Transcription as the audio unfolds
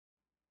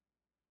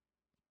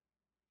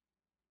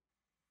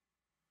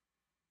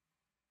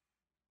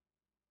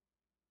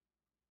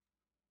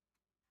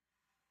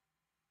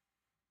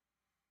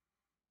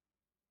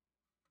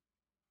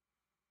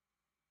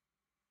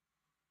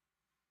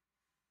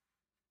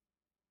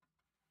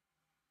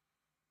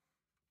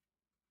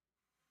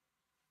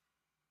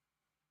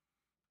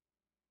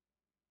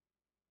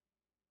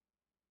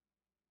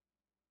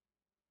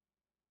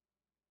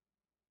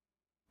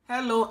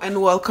Hello and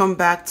welcome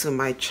back to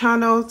my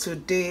channel.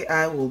 Today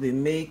I will be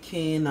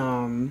making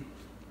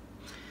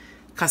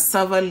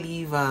cassava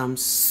leaf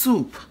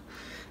soup.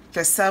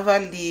 Cassava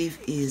leaf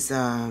is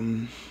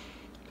an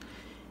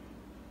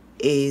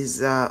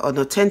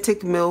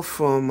authentic meal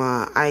from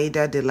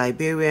either the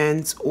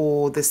Liberians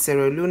or the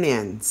Sierra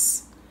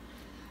Leoneans.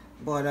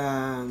 But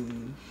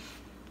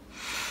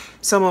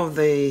some of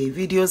the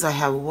videos I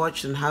have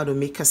watched on how to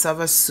make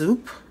cassava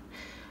soup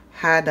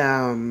had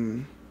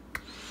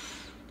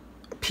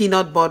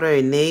peanut butter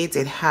in it.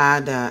 It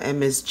had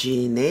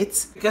MSG in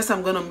it. Because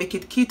I'm gonna make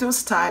it keto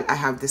style, I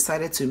have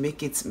decided to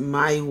make it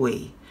my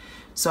way.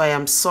 So I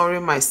am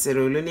sorry, my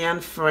Sierra Leonean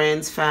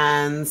friends,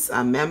 fans,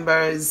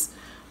 members,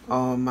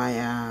 or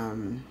my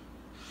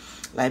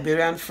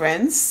Liberian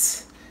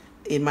friends.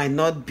 It might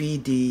not be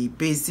the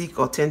basic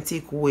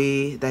authentic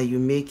way that you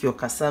make your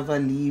cassava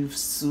leaf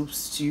soup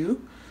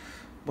stew,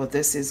 but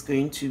this is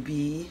going to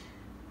be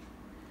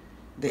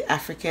the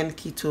African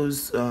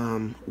keto's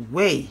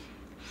way.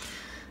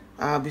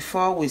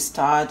 Before we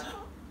start,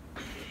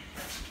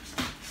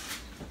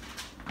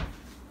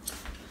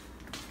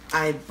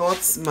 I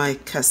bought my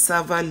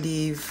cassava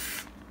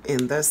leaf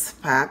in this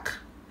pack.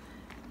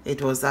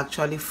 It was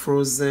actually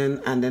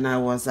frozen, and then I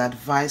was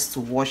advised to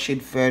wash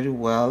it very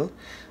well,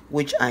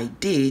 which I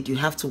did. You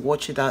have to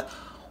wash it out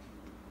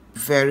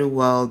very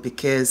well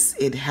because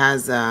it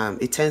has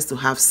it tends to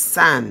have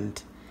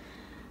sand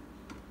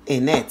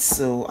in it.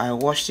 So I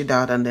washed it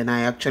out, and then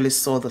I actually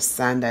saw the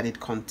sand that it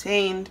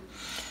contained.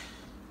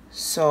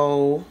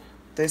 So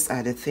these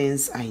are the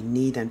things I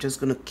need. I'm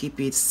just going to keep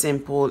it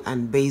simple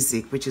and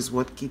basic, which is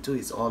what keto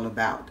is all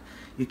about.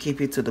 You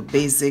keep it to the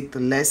basic. The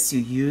less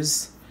you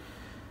use,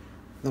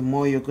 the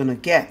more you're going to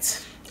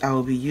get. I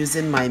will be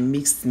using my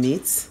mixed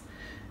meats.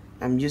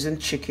 I'm using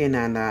chicken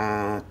and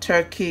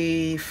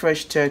turkey,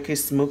 fresh turkey,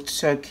 smoked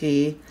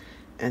turkey,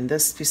 and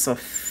this piece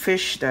of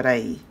fish that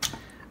I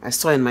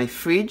saw in my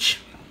fridge.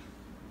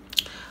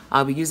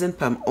 I'll be using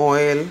palm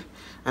oil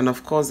and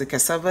of course the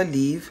cassava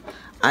leaf.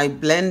 I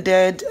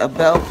blended a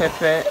bell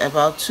pepper,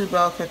 about 2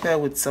 bell pepper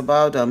with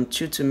about 2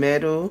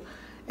 tomato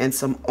and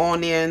some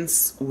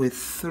onions with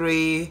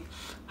 3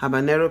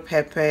 habanero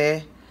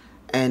pepper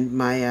and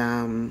my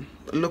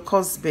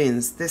locust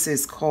beans. This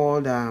is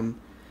called dawa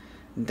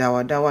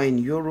dawa in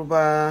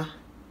Yoruba.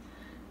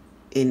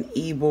 In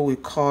Igbo we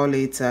call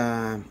it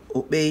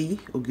obei,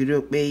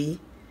 ogiri obei.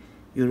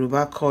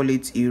 Yoruba call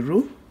it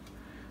iru.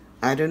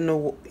 I don't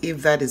know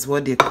if that is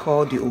what they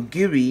call the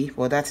ogiri,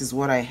 but that is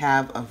what I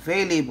have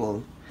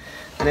available.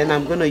 And then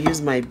I'm going to use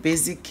my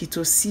basic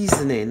keto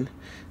seasoning,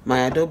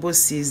 my adobo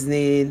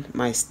seasoning,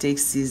 my steak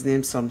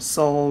seasoning, some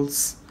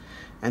salts,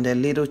 and a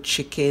little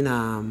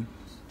chicken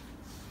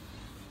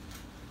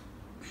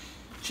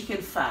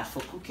fat for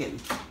cooking.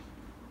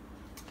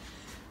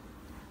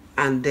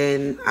 And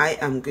then I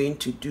am going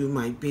to do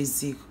my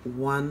basic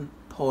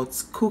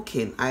 1-pot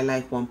cooking. I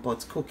like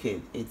 1-pot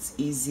cooking. It's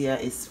easier,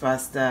 it's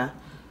faster,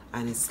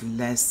 and it's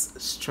less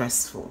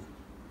stressful.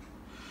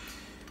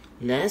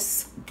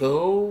 Let's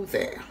go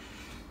there.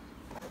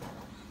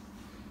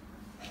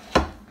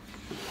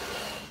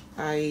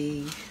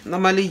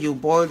 Normally you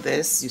boil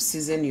this, you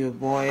season your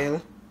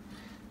boil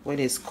when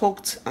it's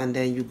cooked, and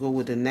then you go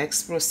with the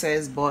next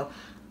process, but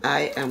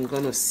I am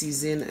gonna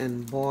season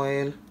and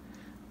boil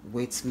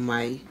with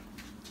my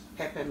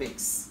pepper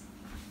mix.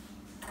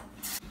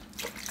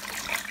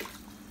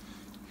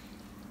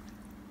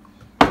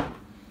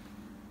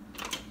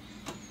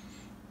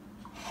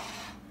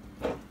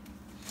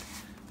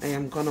 I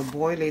am gonna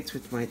boil it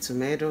with my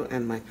tomato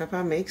and my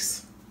pepper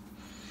mix.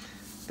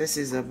 This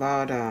is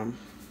about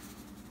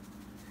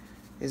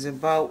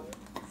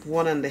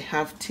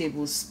 1.5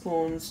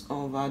 tablespoons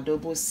of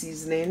adobo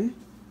seasoning,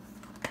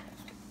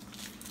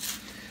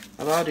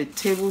 about a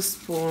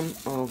tablespoon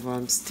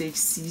of steak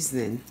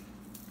seasoning,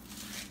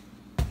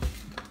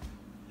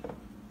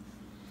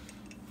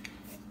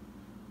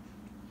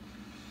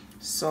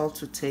 salt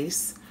to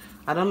taste.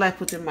 I don't like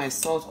putting my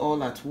salt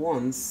all at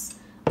once.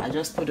 I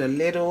just put a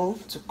little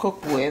to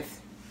cook with.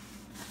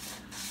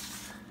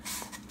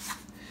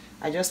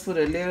 And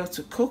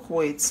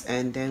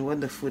then when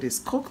the food is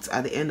cooked,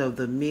 at the end of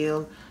the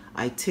meal,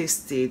 I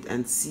taste it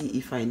and see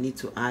if I need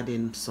to add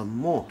in some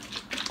more.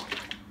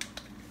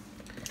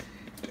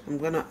 I'm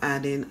gonna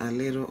add in a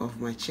little of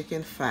my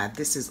chicken fat.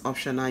 This is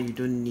optional, you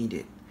don't need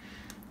it,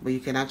 but you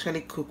can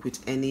actually cook with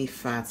any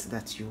fat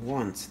that you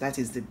want. That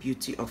is the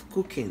beauty of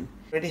cooking.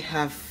 I already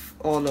have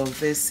all of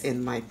this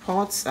in my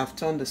pots. I've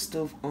turned the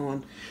stove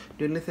on.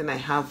 The only thing I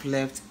have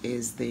left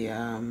is the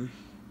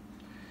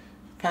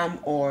palm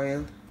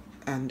oil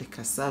and the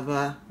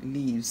cassava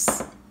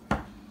leaves.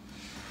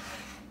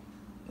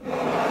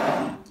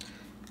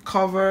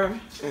 Cover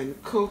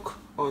and cook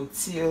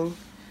until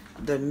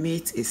the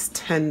meat is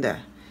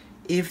tender.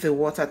 If the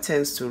water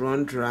tends to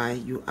run dry,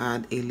 you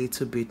add a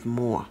little bit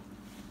more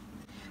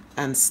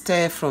and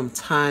stir from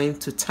time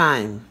to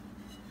time.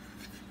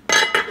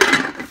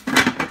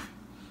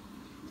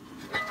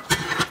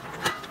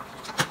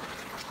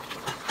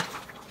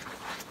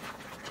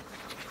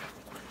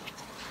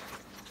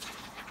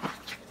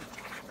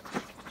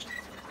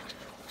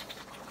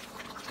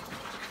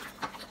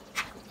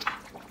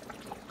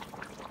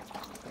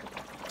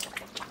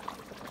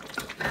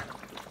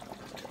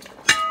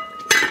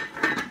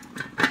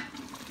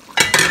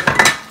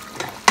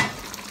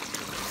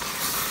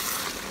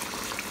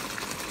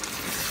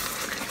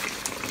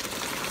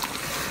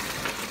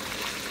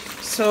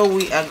 So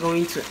we are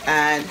going to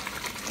add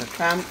the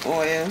palm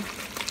oil,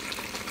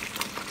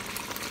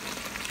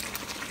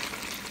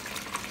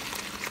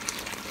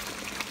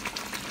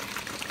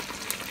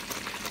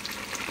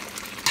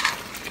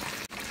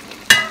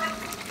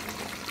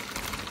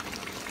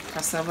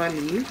 cassava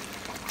leaf,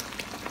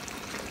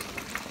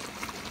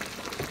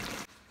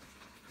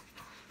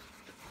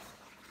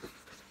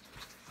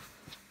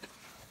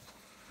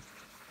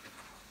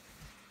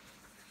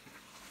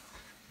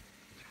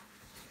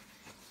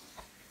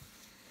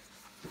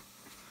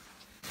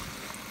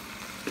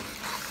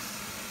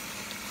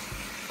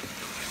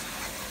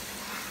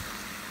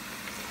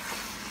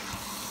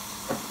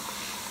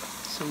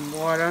 some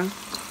water,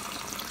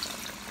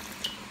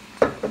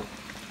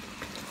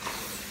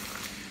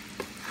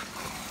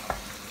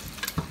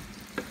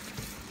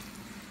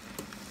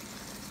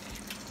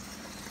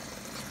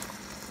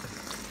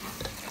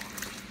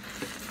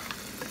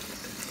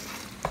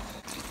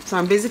 so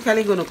I'm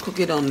basically going to cook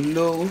it on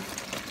low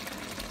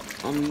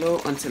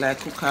until I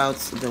cook out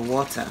the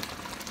water.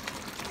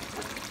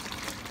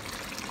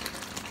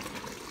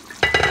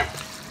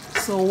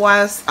 So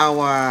whilst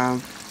our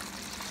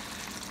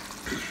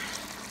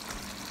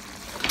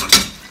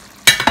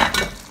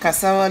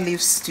cassava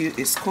leaf stew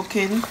is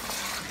cooking,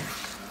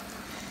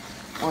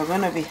 we're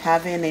going to be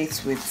having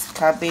it with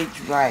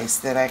cabbage rice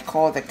that I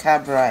call the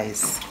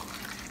Cabrice.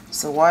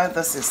 So while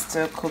this is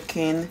still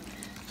cooking,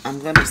 I'm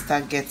going to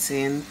start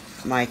getting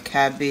my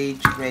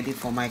cabbage ready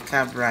for my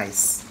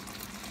Cabrice.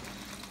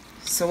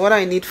 So what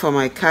I need for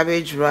my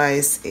cabbage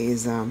rice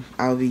is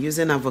I'll be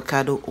using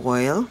avocado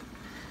oil,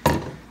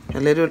 a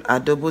little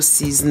adobo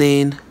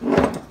seasoning,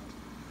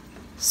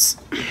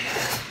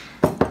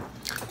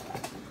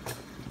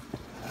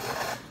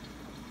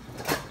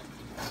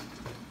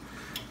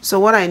 so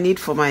what I need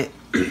for my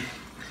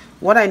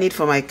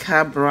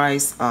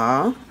Cabrice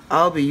are,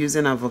 I'll be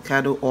using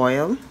avocado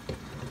oil,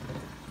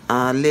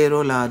 a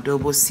little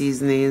adobo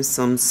seasoning,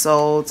 some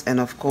salt, and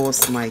of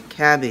course my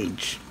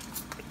cabbage.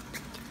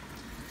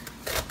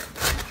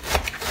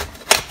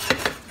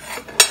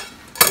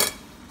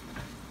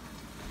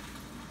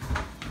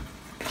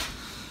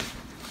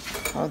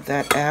 Cut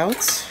that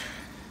out.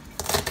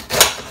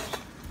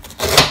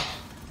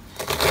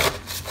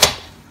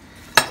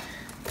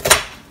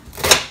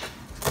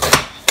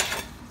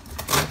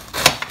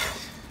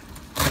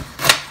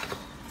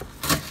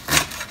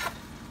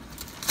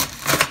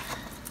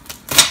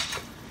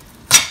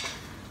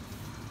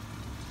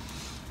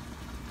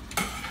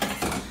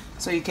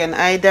 So you can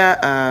either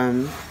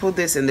put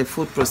this in the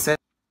food processor.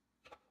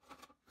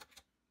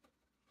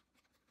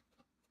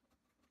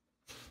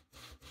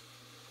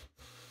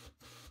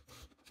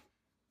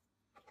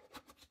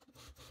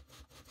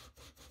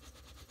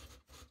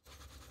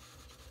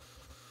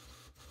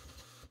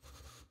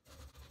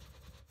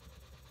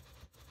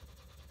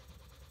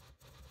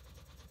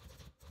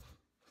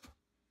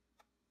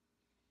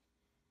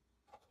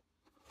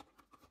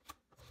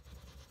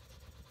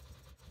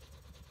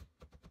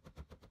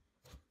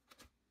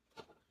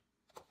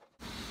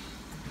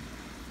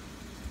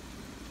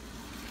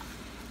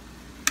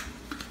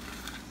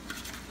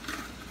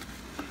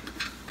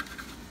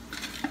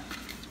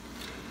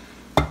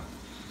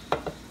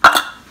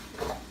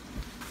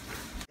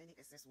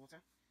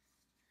 Water.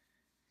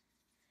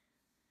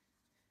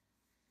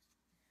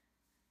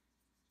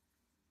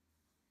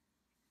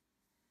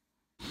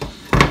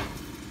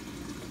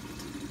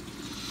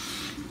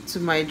 To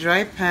my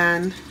dry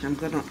pan, I'm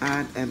going to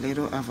add a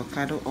little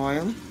avocado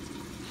oil.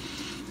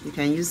 You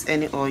can use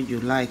any oil you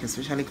like,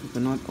 especially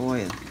coconut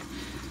oil.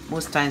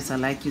 Most times I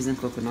like using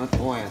coconut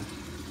oil.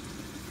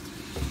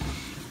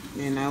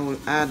 Then I will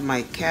add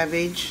my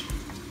cabbage.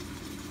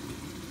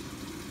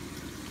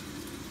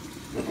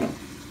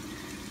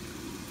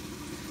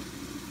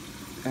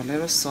 A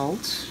little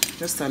salt,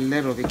 just a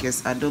little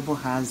because adobo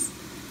has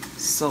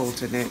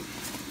salt in it.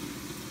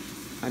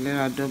 A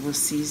little adobo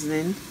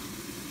seasoning.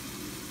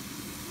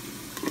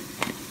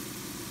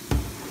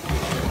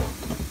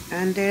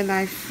 And then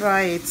I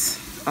fry it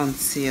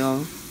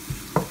until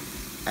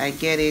I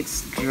get it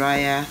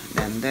drier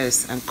than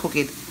this and cook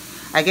it.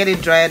 I get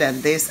it drier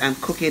than this and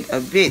cook it a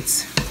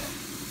bit.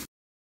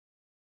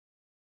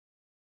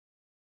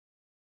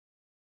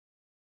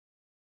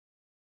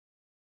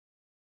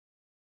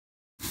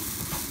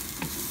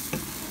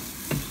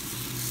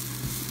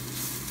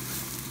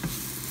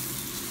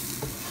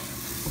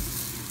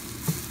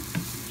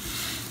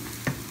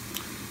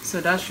 So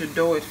that should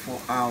do it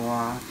for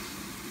our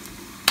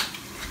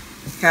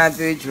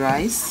cabbage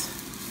rice.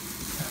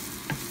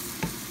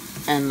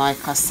 And my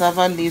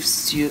cassava leaf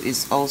stew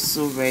is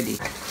also ready.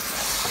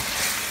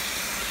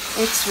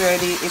 It's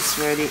ready, it's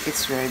ready,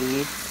 it's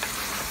ready.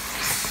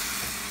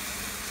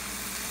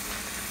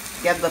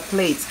 Get the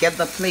plates, get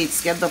the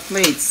plates, get the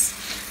plates.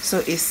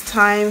 So it's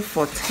time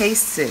for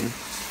tasting.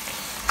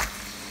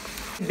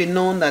 Be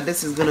known that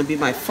this is going to be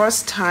my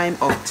first time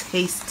of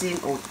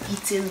tasting or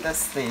eating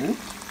this thing.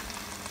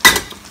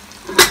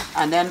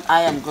 And then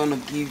I am going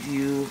to give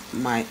you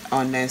my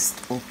honest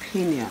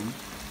opinion.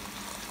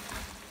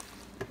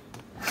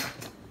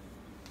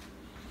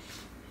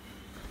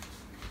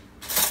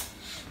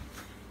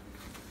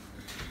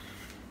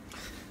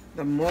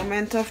 The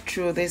moment of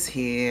truth is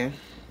here.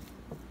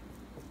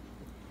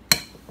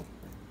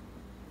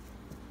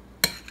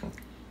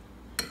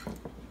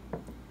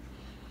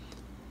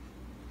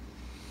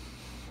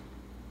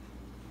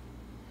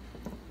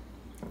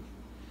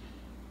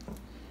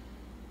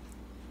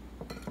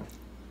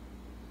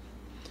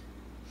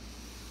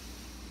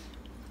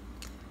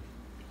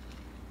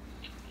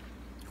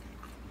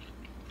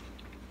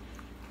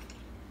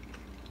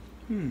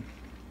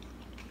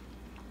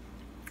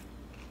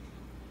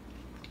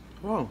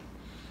 Wow,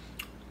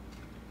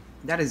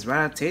 that is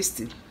rather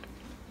tasty.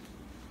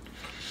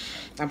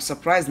 I'm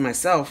surprised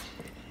myself.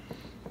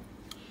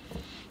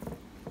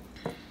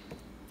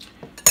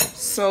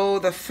 So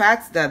the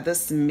fact that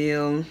this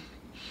meal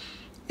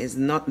is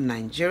not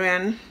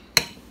Nigerian,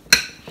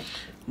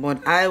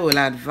 but I will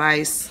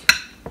advise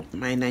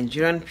my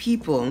Nigerian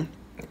people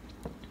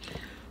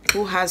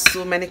who has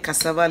so many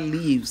cassava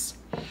leaves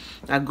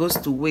that goes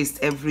to waste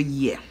every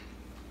year,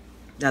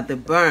 that they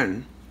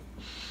burn.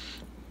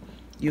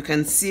 You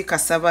can see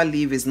cassava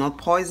leaf is not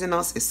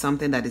poisonous, it's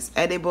something that is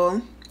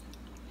edible.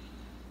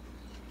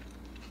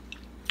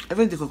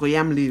 Even the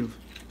cocoyam leaf.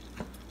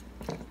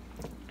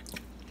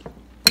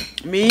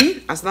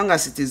 Me, as long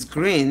as it is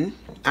green,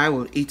 I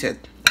will eat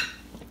it.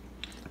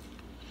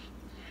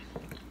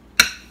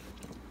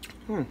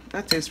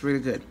 That tastes really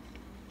good.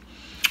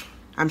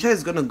 I'm sure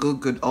it's gonna go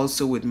good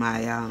also with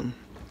my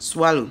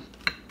swallow,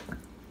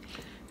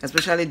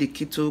 especially the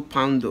keto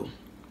poundo.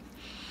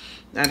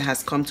 That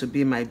has come to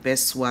be my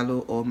best swallow,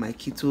 or my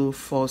keto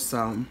force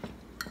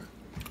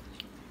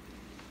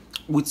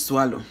with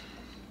swallow.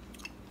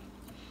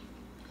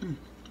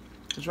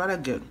 It's rather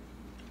good,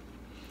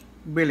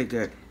 really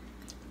good.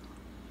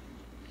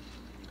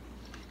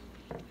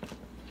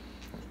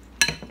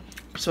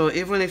 So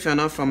even if you're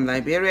not from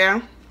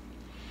Liberia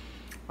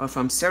or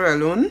from Sierra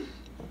Leone,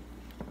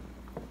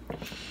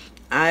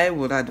 I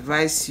would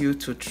advise you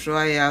to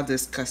try out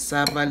this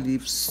cassava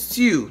leaf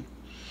stew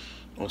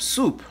or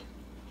soup,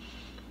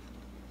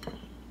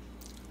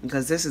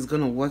 because this is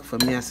going to work for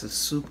me as a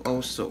soup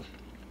also.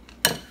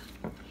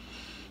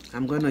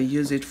 I'm going to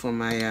use it for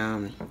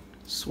my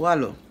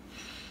swallow.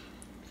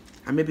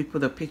 I maybe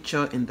put a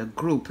picture in the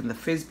group, in the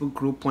Facebook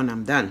group, when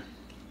I'm done.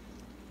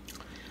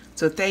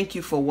 So thank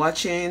you for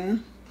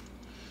watching.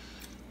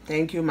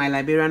 Thank you, my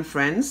Liberian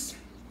friends,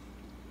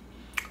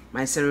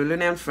 my Sierra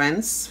Leonean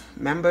friends,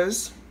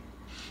 members,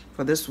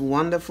 for this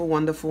wonderful,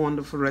 wonderful,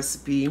 wonderful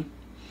recipe.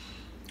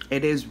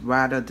 It is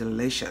rather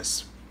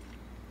delicious.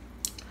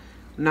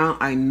 Now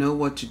I know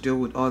what to do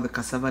with all the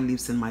cassava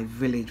leaves in my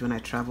village when I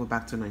travel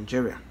back to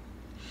Nigeria.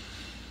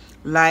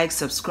 Like,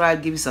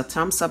 subscribe, give us a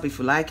thumbs up if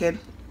you like it,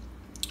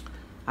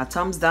 a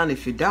thumbs down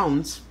if you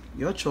don't,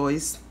 your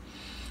choice.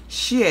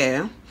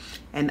 Share,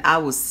 and I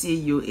will see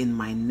you in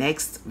my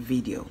next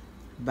video.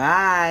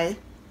 Bye.